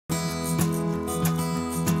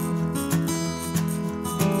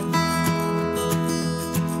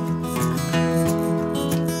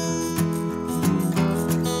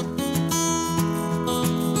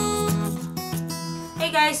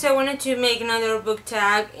guys, I wanted to make another book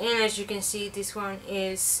tag, and as you can see, this one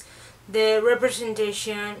is the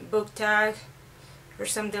representation book tag or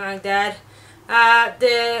something like that.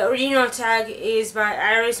 The original tag is by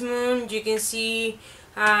Iris Moon. You can see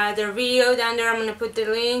their video down there. I'm gonna put the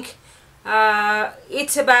link.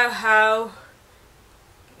 It's about how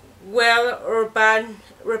well or bad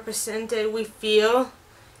represented we feel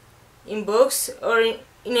in books or in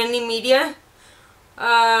any media.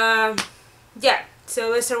 Yeah, so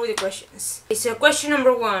let's start with the questions. So question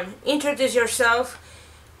number 1, introduce yourself.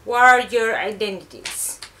 What are your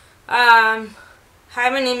identities? Hi,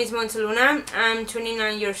 my name is Monteluna. I'm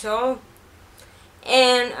 29 years old,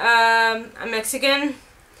 and I'm Mexican.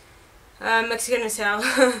 Mexican as hell.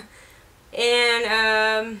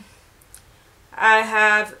 And I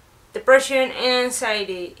have depression and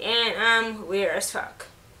anxiety, and I'm weird as fuck.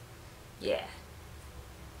 Yeah.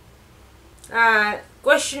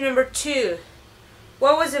 Question number 2.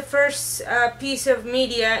 What was the first piece of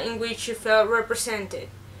media in which you felt represented?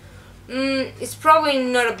 It's probably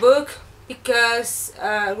not a book, because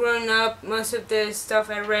growing up, most of the stuff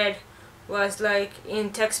I read was like in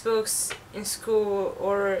textbooks in school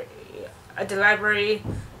or at the library.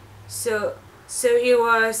 So it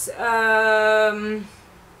was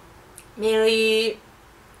mainly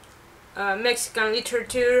Mexican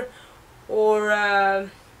literature or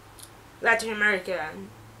Latin American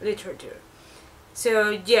literature.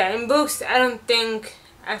 So yeah, in books I don't think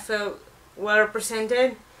I felt well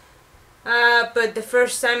represented. But the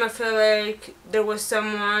first time I felt like there was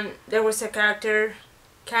a character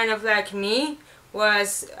kind of like me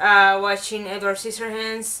was watching Edward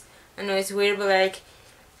Scissorhands. I know it's weird, but like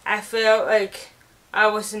I felt like I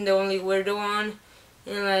wasn't the only weirdo one,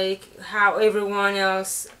 and like how everyone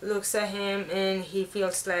else looks at him and he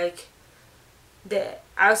feels like the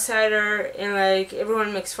outsider, and like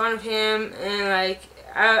everyone makes fun of him, and like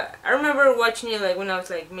I remember watching it like when I was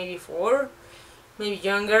like maybe 4, maybe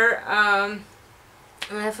younger, and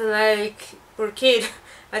I feel like poor kid.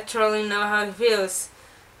 I totally know how he feels,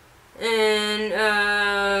 and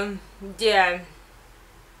yeah,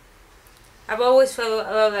 I've always felt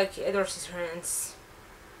a lot like Edward Scissorhands.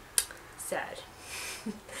 Sad.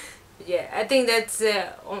 Yeah, I think that's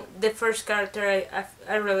the first character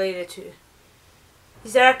I related to.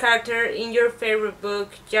 Is there a character in your favorite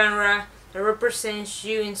book genre that represents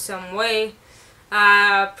you in some way?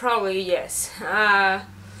 Probably yes.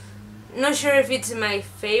 Not sure if it's my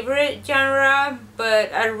favorite genre,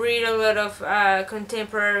 but I read a lot of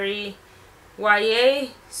contemporary YA,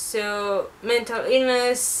 so mental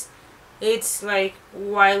illness, it's like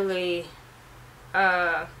widely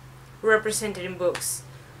represented in books.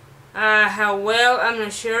 How well, I'm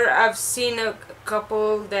not sure. I've seen a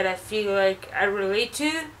couple that I feel like I relate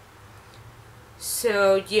to.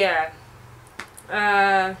 So yeah,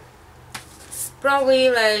 probably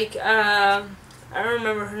like I don't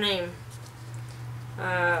remember her name.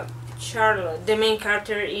 Charlotte, the main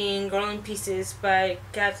character in Girl in Pieces by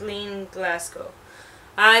Kathleen Glasgow.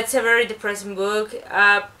 It's a very depressing book,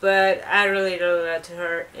 but I relate a lot to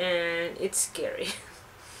her, and it's scary.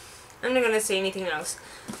 I'm not gonna say anything else.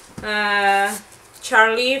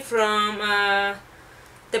 Charlie from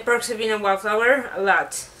The Perks of Being a Wallflower, a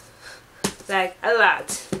lot. Like, a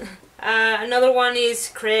lot. Another one is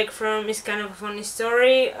Craig from It's Kind of a Funny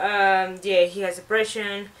Story. Yeah, he has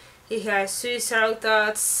depression, he has suicidal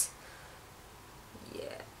thoughts.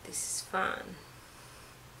 Yeah, this is fun.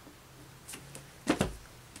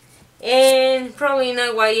 And probably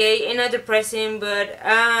not YA and not depressing, but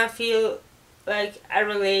I feel like I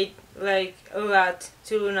relate like a lot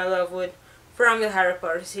to Luna Lovegood from the Harry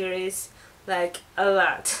Potter series, like a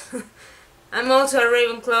lot. I'm also a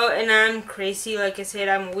Ravenclaw, and I'm crazy. Like I said,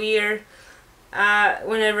 I'm weird.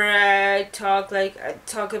 Whenever I talk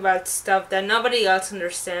about stuff that nobody else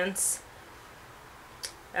understands.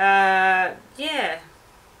 Yeah.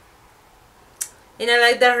 And I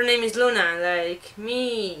like that her name is Luna, like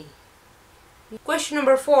me. Question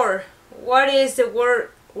number 4. What is the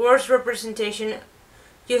worst representation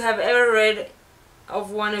you have ever read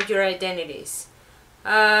of one of your identities?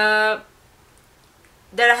 That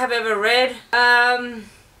I have ever read?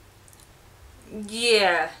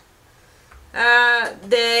 Yeah.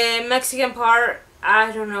 The Mexican part,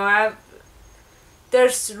 I don't know.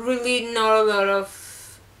 There's really not a lot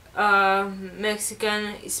of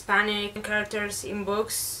Mexican, Hispanic characters in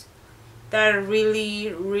books that are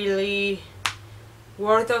really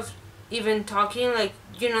worth of even talking. Like,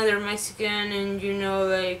 you know, they're Mexican, and you know,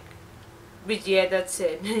 like, but yeah, that's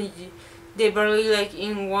it. They barely like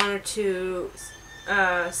in 1 or 2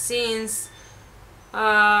 scenes,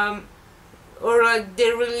 or like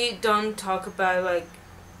they really don't talk about like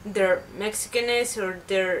their Mexicanness or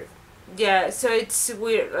their, yeah, so it's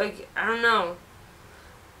weird, like, I don't know.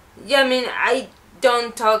 Yeah, I mean, I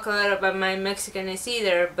don't talk a lot about my Mexicanness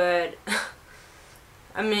either, but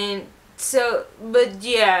I mean, so, but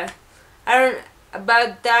yeah, I don't,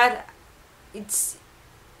 about that, it's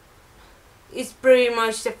it's pretty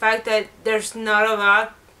much the fact that there's not a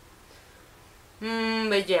lot.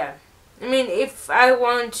 But yeah, I mean, if I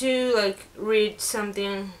want to like read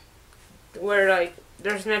something where like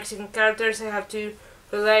there's Mexican characters, I have to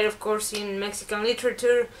rely, of course, in Mexican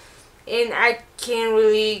literature, and I can't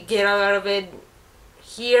really get a lot of it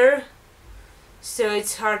here, so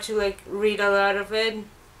it's hard to like read a lot of it.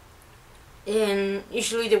 And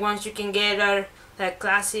usually the ones you can get are like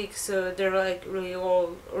classics, so they're like really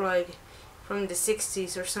old or like from the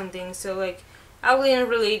 60s or something. So like I wouldn't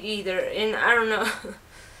relate either, and I don't know.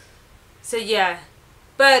 So yeah,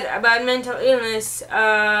 but about mental illness,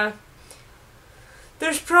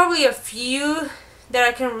 there's probably a few that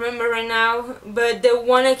I can remember right now, but the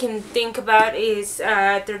one I can think about is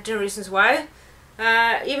 13 Reasons Why.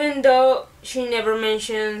 Even though she never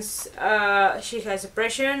mentions she has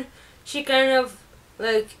depression, she kind of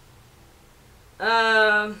like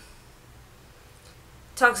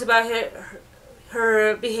talks about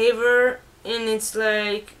her behavior, and it's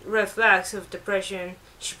like red flags of depression.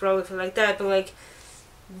 She probably feel like that, but like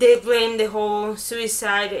they blame the whole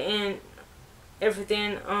suicide and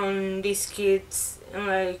everything on these kids, and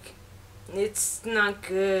like it's not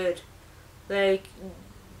good. Like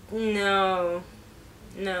no,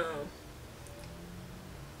 no.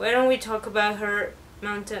 Why don't we talk about her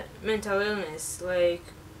mental illness? Like,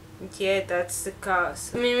 yeah, that's the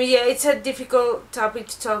cause. I mean, yeah, it's a difficult topic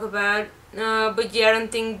to talk about. But yeah, I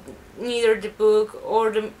don't think neither the book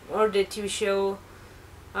or the TV show.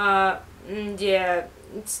 Yeah,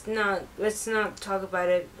 it's not. Let's not talk about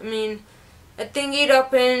it. I mean, I think it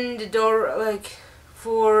opened the door like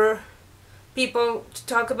for people to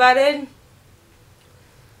talk about it,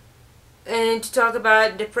 and to talk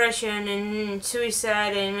about depression and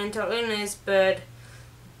suicide and mental illness, but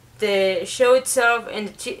the show itself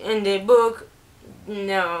and the book,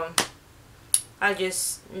 no, I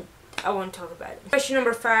won't talk about it. Question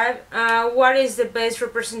number 5. What is the best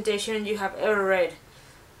representation you have ever read?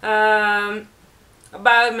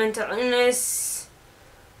 About mental illness,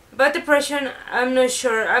 about depression, I'm not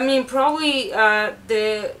sure. I mean, probably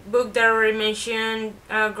the book that I already mentioned,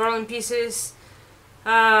 Girl in Pieces,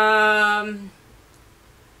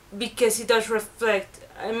 because it does reflect,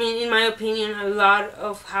 I mean, in my opinion, a lot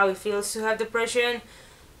of how it feels to have depression,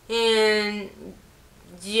 and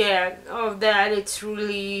yeah, of that, it's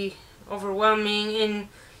really overwhelming, and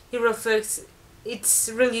it reflects, it's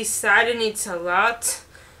really sad, and it's a lot,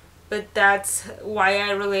 but that's why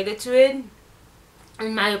I related to it.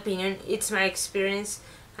 In my opinion, it's my experience.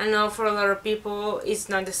 I know for a lot of people it's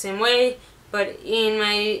not the same way, but in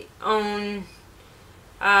my own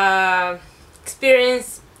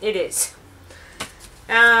experience, it is.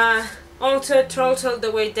 Also, Trolls All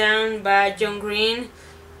the Way Down by John Green.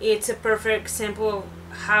 It's a perfect example of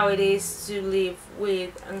how it is to live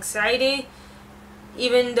with anxiety.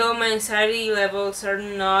 Even though my anxiety levels are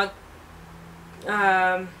not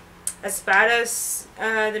as bad as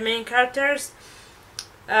the main characters,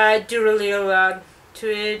 I do relate a lot to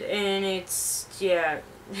it, and it's, yeah,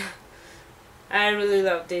 I really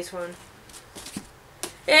love this one.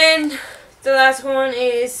 And the last one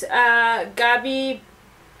is Gabby,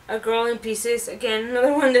 A Girl in Pieces. Again,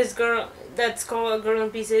 another one that's called A Girl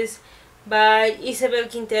in Pieces by Isabel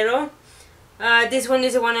Quintero. This one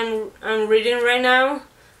is the one I'm reading right now.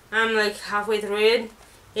 I'm like halfway through it,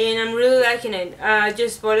 and I'm really liking it. I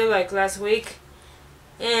just bought it like last week,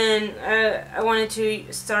 and I wanted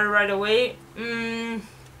to start right away.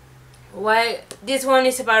 Why? This one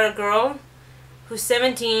is about a girl who's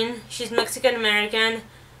 17. She's Mexican American,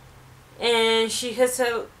 and she has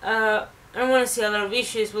I don't want to say a lot of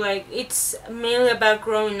issues, but like it's mainly about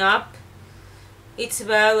growing up. It's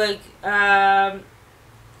about like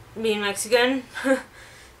being Mexican,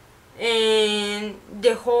 and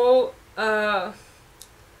the whole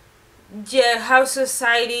yeah, how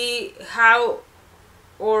society, how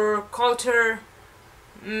or culture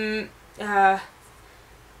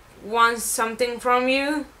wants something from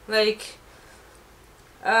you. Like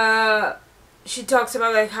she talks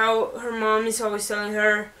about like how her mom is always telling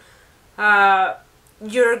her,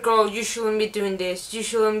 you're a girl, you shouldn't be doing this, you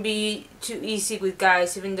shouldn't be too easy with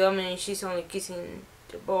guys, even though, I mean, she's only kissing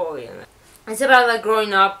the boy. And it's about like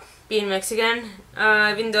growing up being Mexican,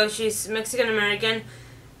 even though she's Mexican American.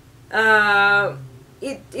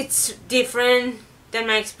 It's different than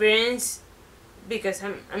my experience, because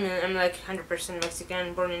I'm like 100%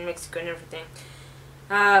 Mexican, born in Mexico and everything.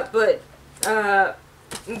 But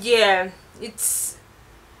yeah, it's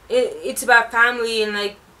about family and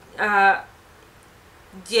like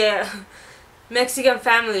yeah, Mexican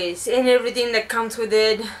families and everything that comes with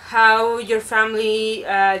it. How your family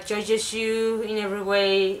judges you in every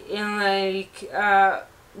way, and like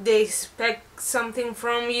they expect something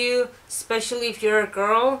from you, especially if you're a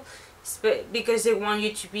girl, because they want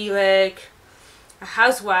you to be like a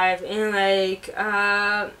housewife and like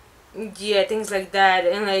yeah, things like that.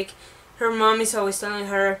 And like her mom is always telling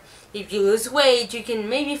her, if you lose weight you can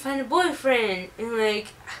maybe find a boyfriend, and like,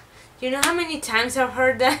 you know how many times I've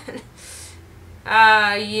heard that.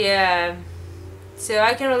 Yeah, so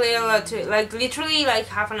I can relate a lot to it. Like literally like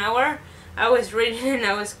half an hour I was reading and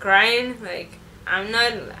I was crying. Like I'm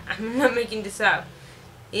not making this up.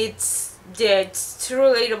 It's, yeah, it's too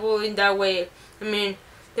relatable in that way. I mean,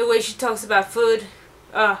 the way she talks about food,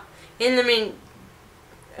 and I mean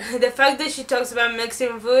the fact that she talks about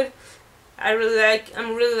Mexican food, I'm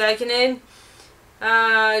really liking it.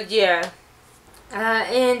 Yeah.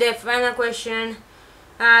 And the final question,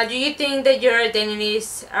 do you think that your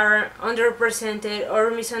identities are underrepresented or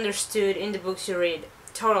misunderstood in the books you read?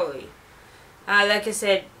 Totally. Like I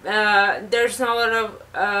said, there's not a lot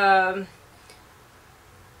of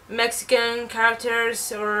Mexican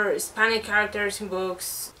characters or Hispanic characters in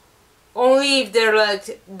books. Only if they're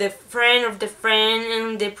like the friend of the friend,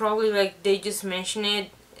 and they probably like they just mention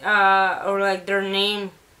it, or like their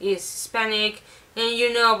name is Hispanic, and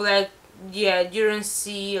you know, like, yeah, you don't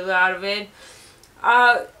see a lot of it.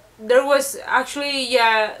 There was actually,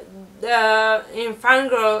 yeah, in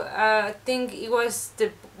Fangirl, I think it was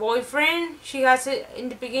the boyfriend she has it in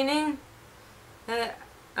the beginning.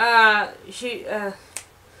 She I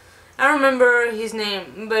don't remember his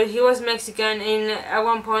name, but he was Mexican, and at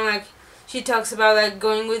one point, like, she talks about like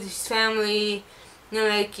going with his family, you know,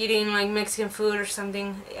 like eating like Mexican food or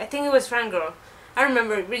something. I think it was Fangirl. I don't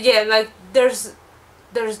remember, but yeah, like there's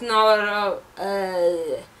not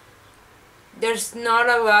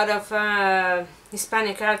a lot of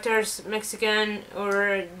Hispanic characters, Mexican,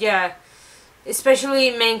 or yeah,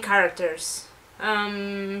 especially main characters.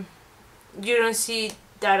 You don't see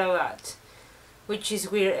that a lot, which is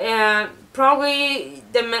weird. Probably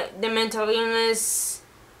the mental illness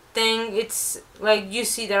thing. It's like you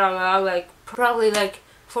see that a lot. Like probably like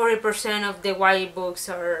 40% of the YA books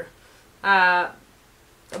are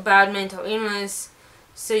about mental illness.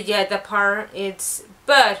 So yeah, that part it's.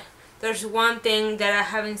 But there's one thing that I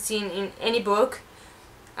haven't seen in any book.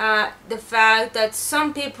 The fact that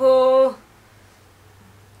some people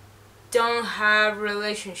don't have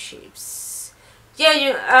relationships.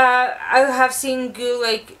 Yeah, I have seen good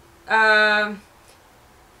like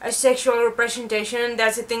a sexual representation.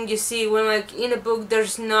 That's the thing you see when like in a book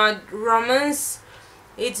there's not romance.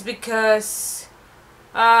 It's because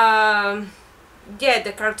yeah,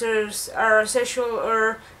 the characters are sexual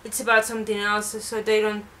or it's about something else, so they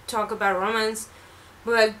don't talk about romance.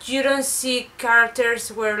 But like you don't see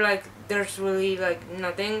characters where like there's really like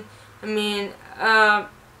nothing. I mean, I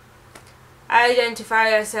identify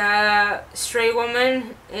as a straight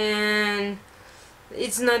woman, and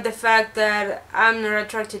it's not the fact that I'm not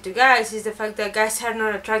attracted to guys, it's the fact that guys are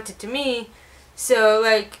not attracted to me. So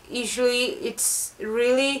like usually it's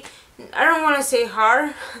really, I don't want to say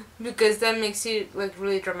hard because that makes it like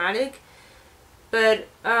really dramatic, but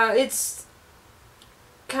it's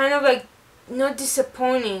kind of like not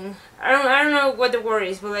disappointing. I don't know what the word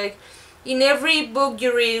is, but like in every book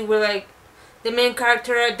you read where like the main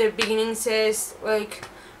character at the beginning says like,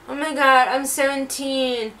 oh my god, I'm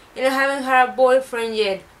 17 and I haven't had a boyfriend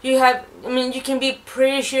yet. You can be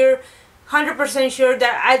pretty sure, 100% sure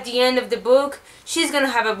that at the end of the book she's gonna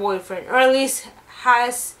have a boyfriend, or at least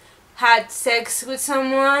has had sex with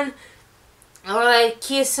someone, or like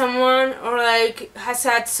kissed someone, or like has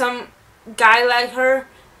had some guy like her.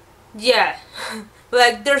 Yeah.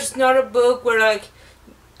 Like there's not a book where like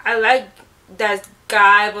I like that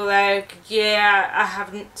guy, but like, yeah, I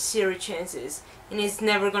have zero chances and it's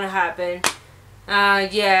never gonna happen.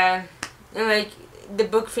 Yeah, and like the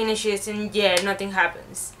book finishes and yeah, nothing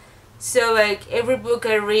happens. So like every book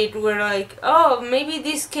I read where like, oh, maybe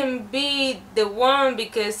this can be the one,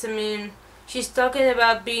 because I mean she's talking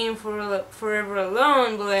about being forever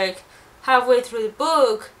alone, but like halfway through the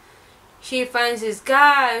book she finds this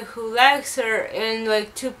guy who likes her, and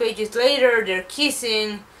like 2 pages later they're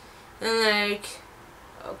kissing, and like,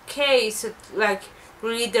 okay, so like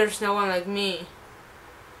really there's no one like me.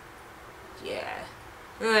 Yeah,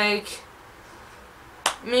 like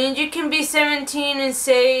I mean, you can be 17 and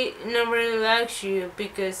say nobody likes you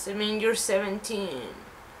because, I mean, you're 17.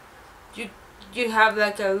 You you have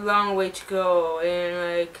like a long way to go,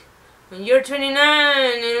 and like when you're 29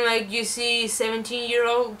 and like you see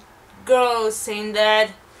 17-year-old girls saying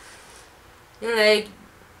that, and like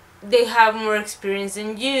they have more experience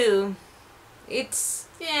than you, it's,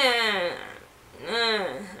 yeah,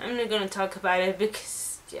 I'm not gonna talk about it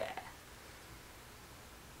because, yeah,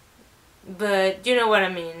 but you know what I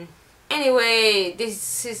mean. Anyway,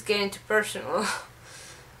 this is getting too personal.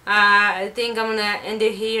 I think I'm gonna end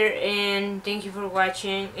it here, and thank you for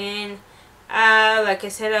watching. And like I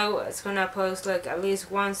said, I was gonna post like at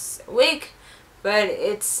least once a week, but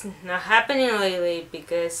it's not happening lately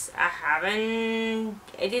because I haven't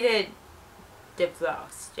edited the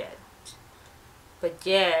vlogs yet. But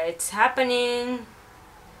yeah, it's happening.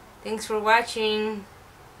 Thanks for watching.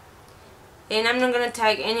 And I'm not gonna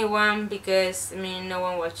tag anyone because, I mean, no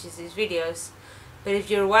one watches these videos. But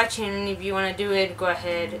if you're watching and if you wanna do it, go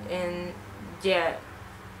ahead, and yeah,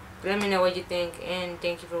 let me know what you think. And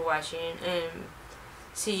thank you for watching, and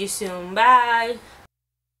see you soon. Bye.